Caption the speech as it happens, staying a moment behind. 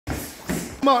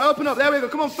Come on, open up. There we go.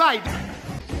 Come on, fight.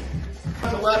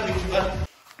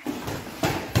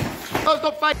 Don't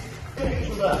stop fighting.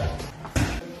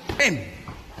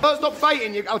 Don't stop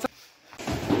fighting. You. Well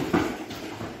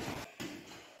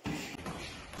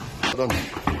done.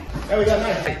 There we go.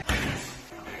 Nice.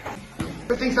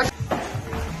 15 seconds.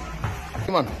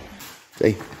 Come on.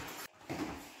 See.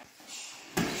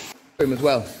 Him as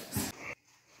well.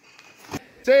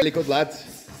 Really good,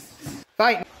 lads.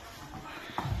 Fight.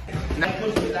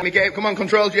 Let me get it. Come on,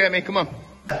 control, Jamie. Come on.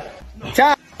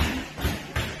 Time.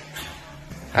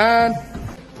 And.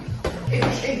 There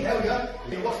we go.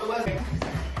 What's the word?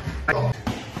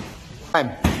 Time.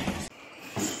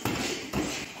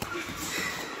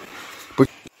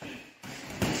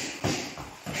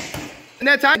 And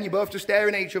their time. You're both just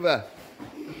staring at each other.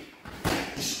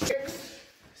 6,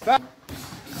 5.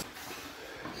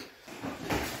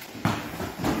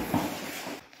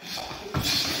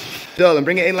 Dolan,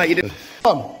 bring it in like you do.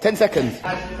 Come on, 10 seconds.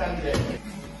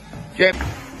 Jim.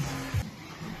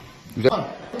 Come on,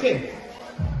 okay.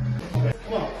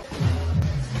 Come on.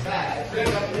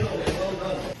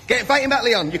 Get fighting back,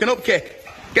 Leon. You can up kick.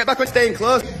 Get back and staying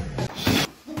close.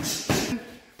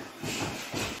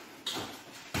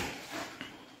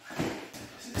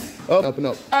 Oh, open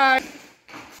up. Right.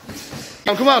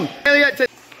 Come on. 5,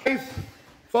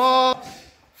 4,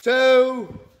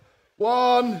 2,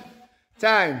 1.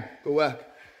 Time. Good work.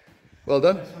 Well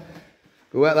done.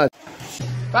 Good work, lads.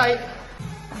 Fight.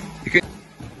 You can.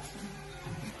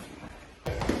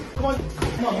 Come on.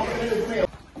 Come on. What are we going to do?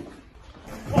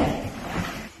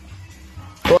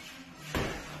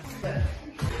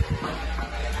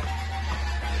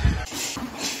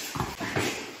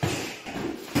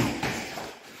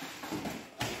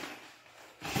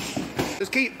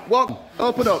 Just keep walking.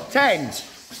 Open up. 10,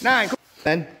 9.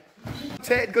 10.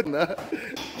 Take good there.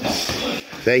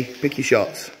 See, pick your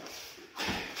shots.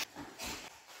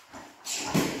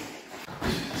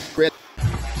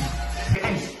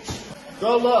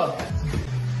 Go low.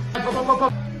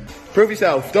 Prove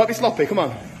yourself. Don't be sloppy. Come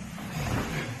on.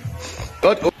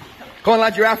 Good. Come on,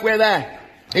 lads. You're halfway there.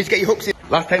 Need to get your hooks in.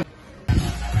 Last 10.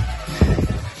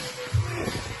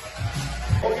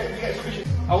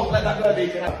 I won't let that go,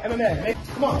 Deacon. MMA, mate.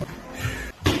 Come on.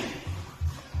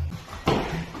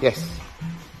 Yes.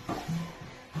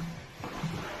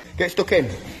 Get stuck in.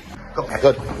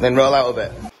 Good. Then roll out a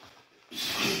bit.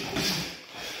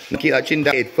 Keep that chin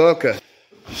down. Focus.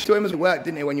 To him as it worked,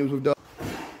 didn't it, when you was with Doug?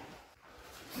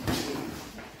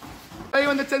 Hey,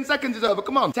 when the 10 seconds is over,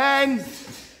 come on. 10,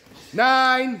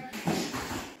 9.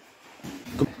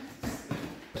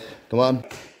 Come on.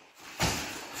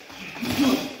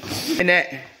 In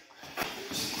it.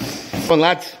 Come on,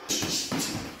 lads.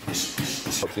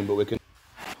 But we can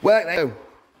work now.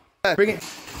 Bring it.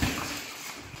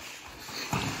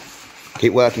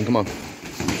 Keep working, come on.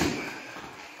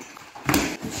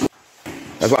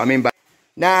 That's what I mean by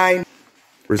 9.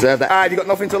 Reserve that. 5, you've got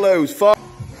nothing to lose. 4.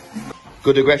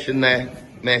 Good aggression there,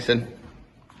 Mason.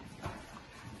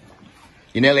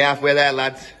 You're nearly halfway there,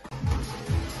 lads.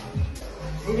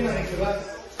 Right,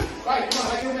 come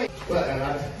on, work there,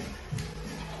 lads.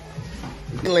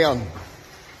 Leon.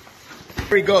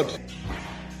 Very good.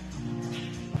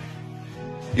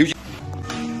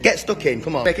 Get stuck in,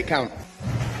 come on. Make it count.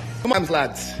 Come on,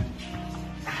 lads.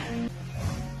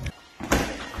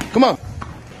 Come on.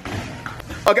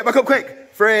 Oh, get back up quick.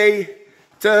 3,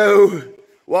 2,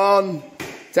 1.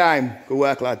 Time. Good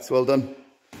work, lads. Well done.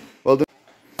 Well done.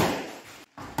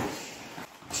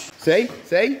 See?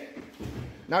 See?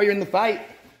 Now you're in the fight.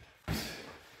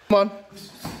 Come on.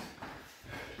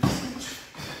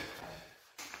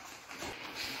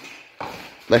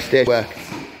 Let's stay work.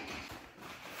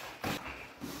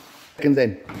 Seconds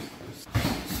in.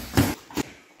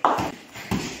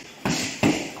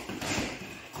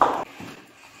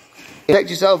 Protect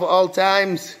yourself at all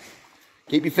times.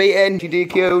 Keep your feet in. You're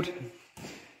DQ'd.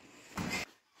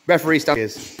 Referee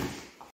stands.